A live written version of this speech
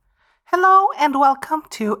Hello and welcome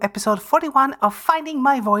to episode 41 of Finding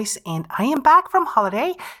My Voice, and I am back from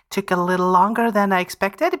holiday. Took a little longer than I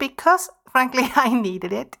expected because, frankly, I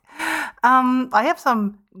needed it. I have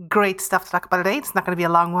some great stuff to talk about today. It's not going to be a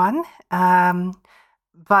long one,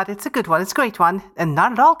 but it's a good one. It's a great one, and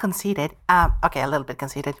not at all conceited. Okay, a little bit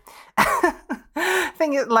conceited.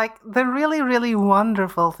 Thing is, like, the really, really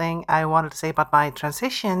wonderful thing I wanted to say about my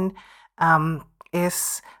transition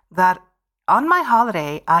is that on my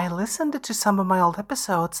holiday, I listened to some of my old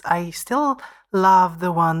episodes. I still love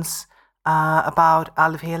the ones about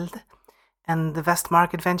Alvhild and the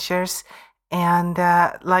Vestmark adventures. And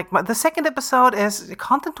the second episode is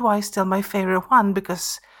content-wise still my favorite one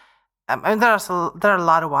because there are a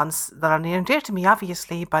lot of ones that are near and dear to me,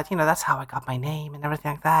 obviously. But that's how I got my name and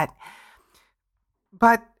everything like that.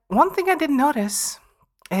 But one thing I didn't notice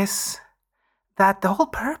is that the whole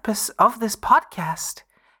purpose of this podcast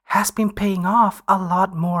has been paying off a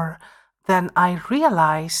lot more than I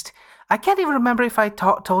realized. I can't even remember if I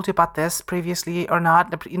told you about this previously or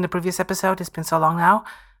not in the previous episode. It's been so long now.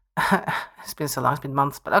 It's been so long. It's been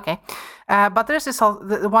months, but okay. But there's this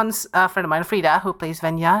friend of mine, Frida, who plays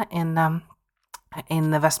Venya in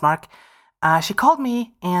the Vestmark. She called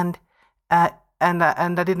me and I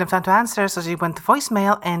didn't have time to answer, so she went to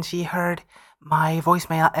voicemail and she heard my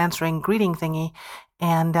voicemail answering greeting thingy.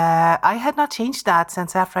 And I had not changed that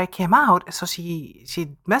since after I came out. So she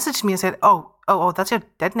messaged me and said, oh, that's your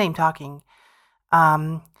dead name talking.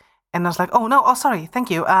 And I was like, sorry, thank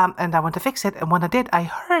you. And I went to fix it. And when I did, I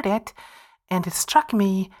heard it. And it struck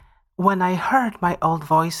me when I heard my old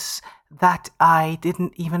voice that I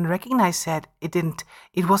didn't even recognize it.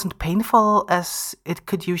 It wasn't painful as it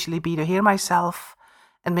could usually be to hear myself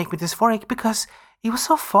and make me dysphoric because it was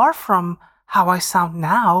so far from how I sound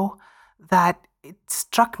now that it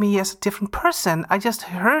struck me as a different person. I just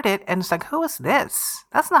heard it and it's like, who is this?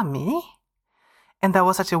 That's not me. And that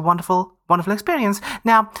was such a wonderful, wonderful experience.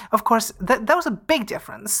 Now, of course, that was a big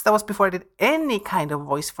difference. That was before I did any kind of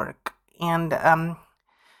voice work. And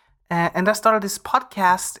I started this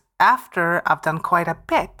podcast after I've done quite a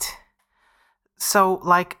bit. So,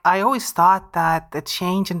 I always thought that the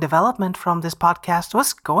change and development from this podcast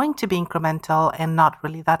was going to be incremental and not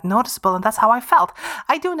really that noticeable. And that's how I felt.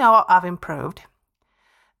 I do know I've improved.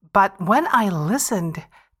 But when I listened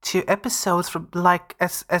to episodes from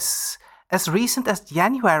as recent as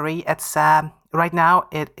January, it's right now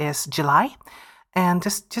it is July, and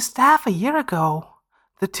just half a year ago,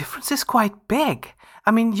 the difference is quite big.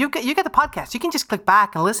 I mean, you get the podcast. You can just click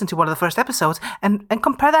back and listen to one of the first episodes and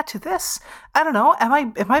compare that to this. I don't know. Am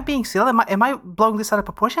I being silly? Am I blowing this out of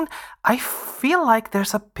proportion? I feel like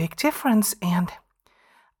there's a big difference, and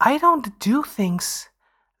I don't do things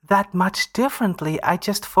that much differently. I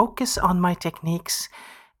just focus on my techniques,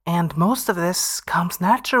 and most of this comes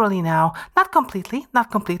naturally now. Not completely.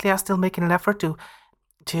 I'm still making an effort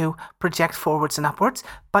to project forwards and upwards,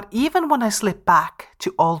 but even when I slip back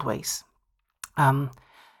to old ways,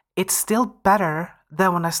 it's still better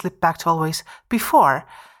than when I slip back to old ways before.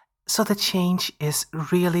 So the change is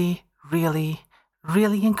really, really,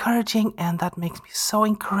 really encouraging, and that makes me so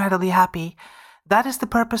incredibly happy. That is the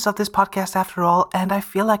purpose of this podcast after all, and I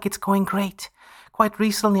feel like it's going great. Quite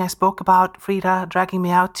recently, I spoke about Frida dragging me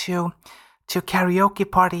out to karaoke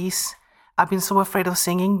parties. I've been so afraid of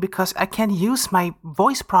singing because I can't use my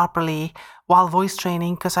voice properly while voice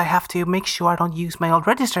training because I have to make sure I don't use my old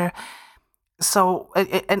register. So,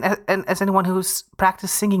 and as anyone who's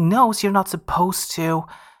practiced singing knows, you're not supposed to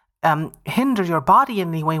hinder your body in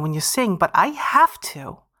any way when you sing, but I have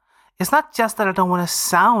to. It's not just that I don't want to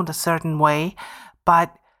sound a certain way,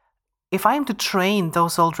 but if I am to train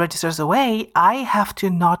those old registers away, I have to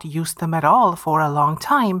not use them at all for a long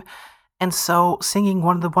time. And so singing,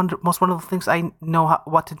 one of the most wonderful things I know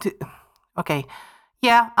what to do. Okay,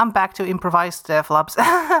 yeah, I'm back to improvised flubs.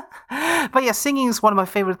 But yeah, singing is one of my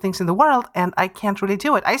favorite things in the world, and I can't really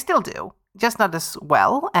do it. I still do, just not as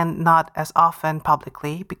well and not as often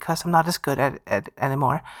publicly because I'm not as good at it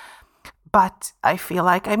anymore. But I feel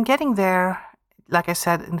like I'm getting there. Like I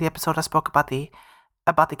said in the episode, I spoke about the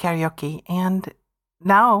karaoke. And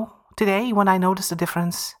now, today, when I notice the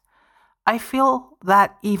difference, I feel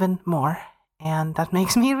that even more. And that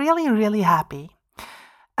makes me really, really happy.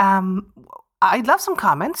 I'd love some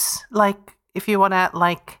comments. Like, if you want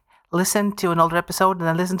to, listen to an older episode and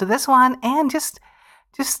then listen to this one and just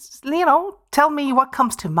tell me what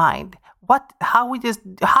comes to mind. How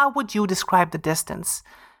would you describe the distance?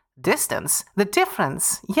 The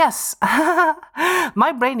difference. Yes.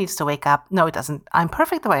 My brain needs to wake up. No, it doesn't. I'm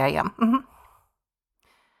perfect the way I am. Mm-hmm.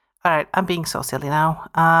 All right, I'm being so silly now.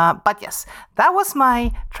 But yes, that was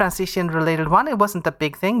my transition-related one. It wasn't a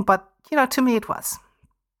big thing, but to me it was.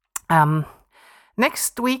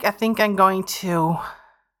 Next week, I think I'm going to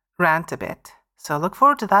rant a bit. So look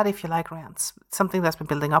forward to that if you like rants. It's something that's been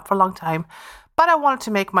building up for a long time, but I wanted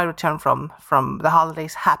to make my return from the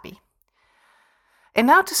holidays happy. And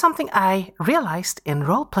now to something I realized in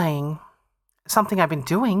role-playing, something I've been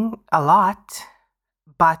doing a lot,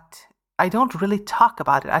 but I don't really talk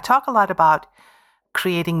about it. I talk a lot about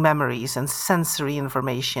creating memories and sensory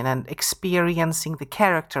information and experiencing the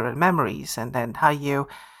character and memories, and then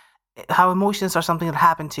how emotions are something that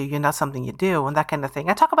happen to you, not something you do, and that kind of thing.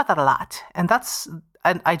 I talk about that a lot, and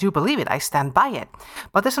I do believe it. I stand by it.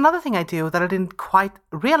 But there's another thing I do that I didn't quite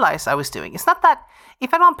realize I was doing. It's not that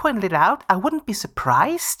if anyone pointed it out, I wouldn't be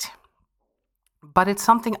surprised, but it's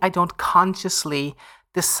something I don't consciously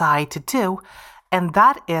decide to do, and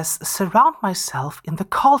that is surround myself in the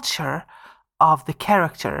culture of the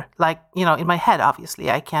character. Like, in my head, obviously,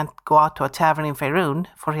 I can't go out to a tavern in Faerun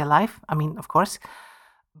for real life. I mean, of course.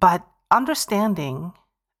 But understanding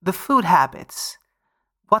the food habits,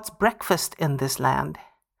 what's breakfast in this land?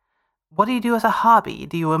 What do you do as a hobby?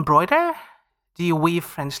 Do you embroider? Do you weave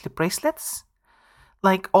French slip bracelets?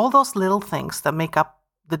 Like all those little things that make up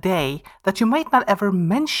the day that you might not ever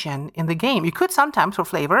mention in the game. You could sometimes for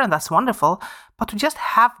flavor, and that's wonderful, but to just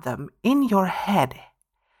have them in your head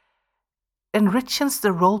enriches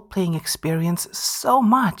the role-playing experience so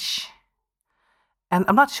much. And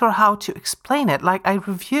I'm not sure how to explain it. Like, I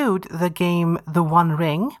reviewed the game The One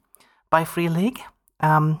Ring by Free League.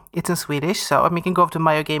 It's in Swedish, so you can go over to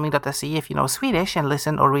myogaming.se if you know Swedish and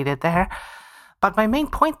listen or read it there. But my main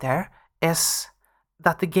point there is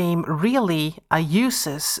that the game really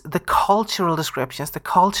uses the cultural descriptions, the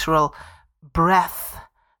cultural breadth,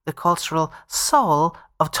 the cultural soul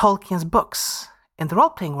of Tolkien's books in the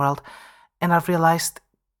role-playing world. And I've realized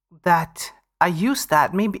that I used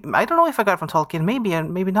that. Maybe, I don't know if I got it from Tolkien, maybe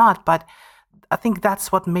and maybe not, but I think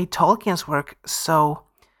that's what made Tolkien's work so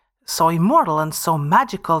immortal and so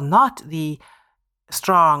magical, not the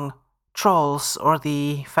strong trolls or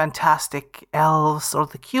the fantastic elves or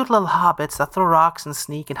the cute little hobbits that throw rocks and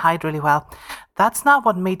sneak and hide really well. That's not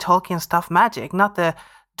what made Tolkien's stuff magic, not the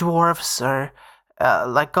dwarves or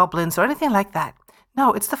like goblins or anything like that.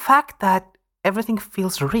 No, it's the fact that everything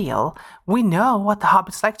feels real. We know what the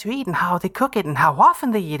hobbits like to eat and how they cook it and how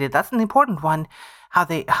often they eat it. That's an important one. How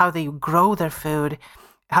they grow their food,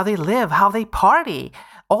 how they live, how they party.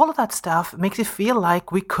 All of that stuff makes it feel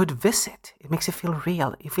like we could visit. It makes it feel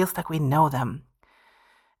real. It feels like we know them.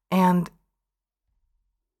 And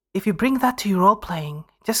if you bring that to your role-playing,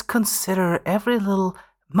 just consider every little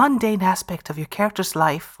mundane aspect of your character's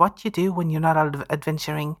life, what you do when you're not out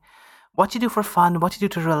adventuring, what you do for fun, what you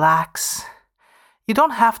do to relax. You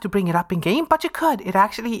don't have to bring it up in game, but you could.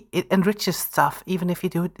 It enriches stuff, even if you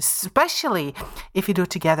do it, especially if you do it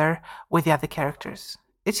together with the other characters.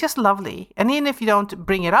 It's just lovely. And even if you don't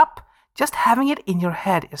bring it up, just having it in your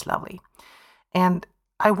head is lovely. And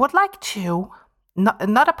I would like to,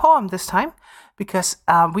 not a poem this time, because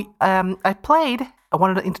I played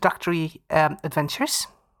one of the introductory adventures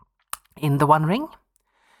in The One Ring.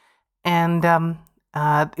 And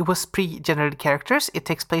it was pre-generated characters. It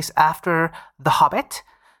takes place after The Hobbit,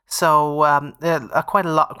 so quite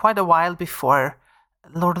a while before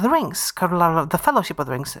Lord of the Rings, the Fellowship of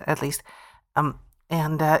the Rings, at least.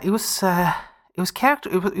 It was character.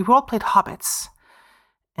 We all played hobbits,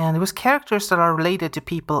 and it was characters that are related to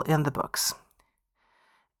people in the books.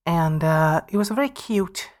 And it was very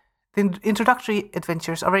cute. The introductory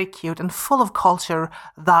adventures are very cute and full of culture,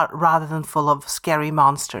 rather than full of scary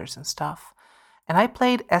monsters and stuff. And I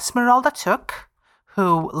played Esmeralda Took,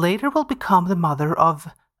 who later will become the mother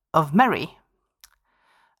of Merry.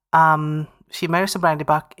 She marries a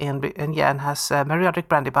Brandybuck, and has Meriodic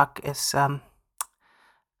Brandybuck is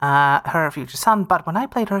her future son. But when I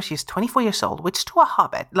played her, she's 24 years old, which to a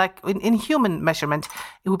hobbit, like in human measurement,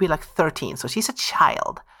 it would be like 13. So she's a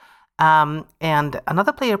child. And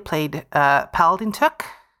another player played Paladin Took,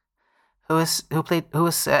 who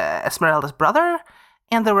was Esmeralda's brother,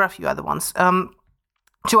 and there were a few other ones.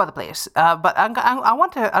 Two other players. But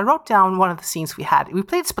I wrote down one of the scenes we had. We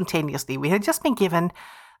played spontaneously. We had just been given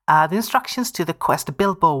the instructions to the quest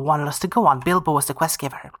Bilbo wanted us to go on. Bilbo was the quest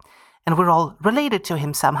giver, and we're all related to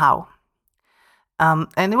him somehow.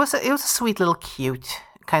 And it was a sweet little cute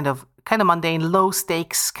kind of mundane, low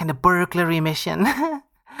stakes kind of burglary mission.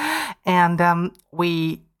 And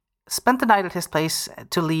we spent the night at his place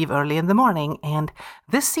to leave early in the morning, and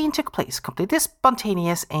this scene took place completely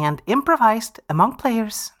spontaneous and improvised among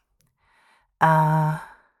players. And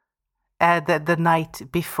the night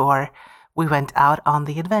before we went out on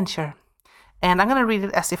the adventure. And I'm going to read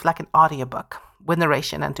it as if like an audiobook with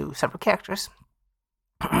narration and to several characters.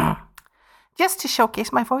 Just to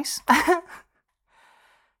showcase my voice. Here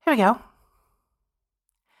we go.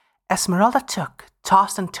 Esmeralda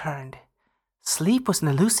tossed and turned. Sleep was an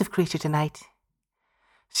elusive creature tonight.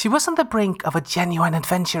 She was on the brink of a genuine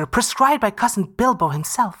adventure prescribed by Cousin Bilbo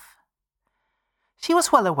himself. She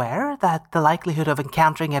was well aware that the likelihood of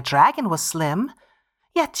encountering a dragon was slim,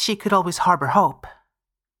 yet she could always harbor hope.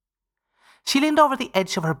 She leaned over the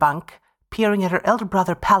edge of her bunk, peering at her elder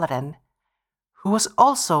brother Paladin, who was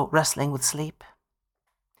also wrestling with sleep.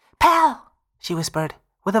 "Pal," she whispered,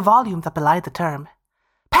 with a volume that belied the term.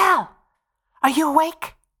 "Pal, are you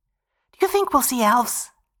awake? Do you think we'll see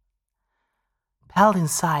elves?" Paladin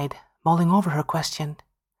sighed, mulling over her question.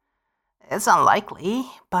 "It's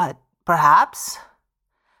unlikely, but perhaps."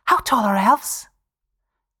 "How tall are elves?"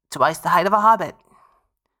 "Twice the height of a hobbit."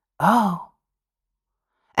 "Oh.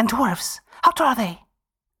 And dwarves, how tall are they?"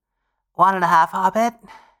 1.5 hobbit.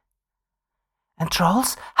 "And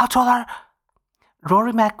trolls, how tall are—"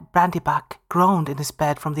 Rory MacBrandybuck groaned in his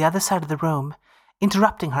bed from the other side of the room,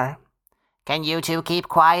 interrupting her. "Can you two keep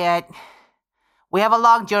quiet? We have a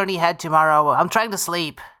long journey ahead tomorrow. I'm trying to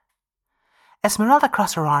sleep." Esmeralda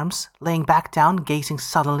crossed her arms, laying back down, gazing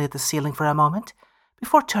sullenly at the ceiling for a moment,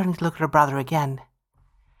 before turning to look at her brother again.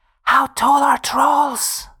 "How tall are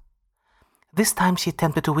trolls?" This time she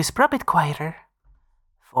attempted to whisper a bit quieter.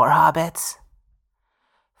 4 hobbits.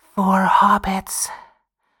 4 hobbits.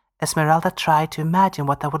 Esmeralda tried to imagine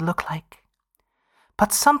what that would look like.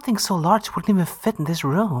 But something so large wouldn't even fit in this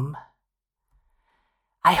room.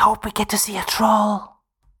 "I hope we get to see a troll."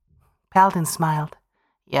 Paladin smiled.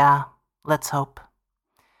 "Yeah, let's hope.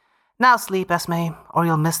 Now sleep, Esme, or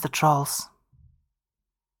you'll miss the trolls."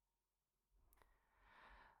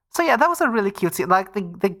 So yeah, that was a really cute scene. Like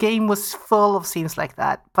the game was full of scenes like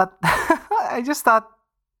that. But I just thought,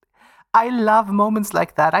 I love moments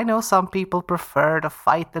like that. I know some people prefer to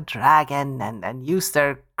fight the dragon and use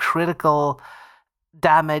their critical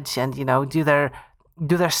damage and, do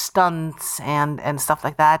their stunts and stuff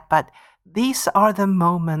like that. But these are the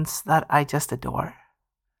moments that I just adore.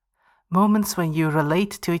 Moments when you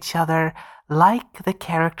relate to each other like the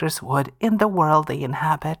characters would in the world they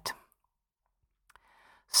inhabit.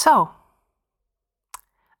 So,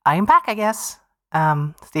 I am back, I guess.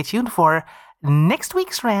 Stay tuned for next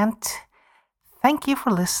week's rant. Thank you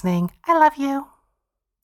for listening. I love you.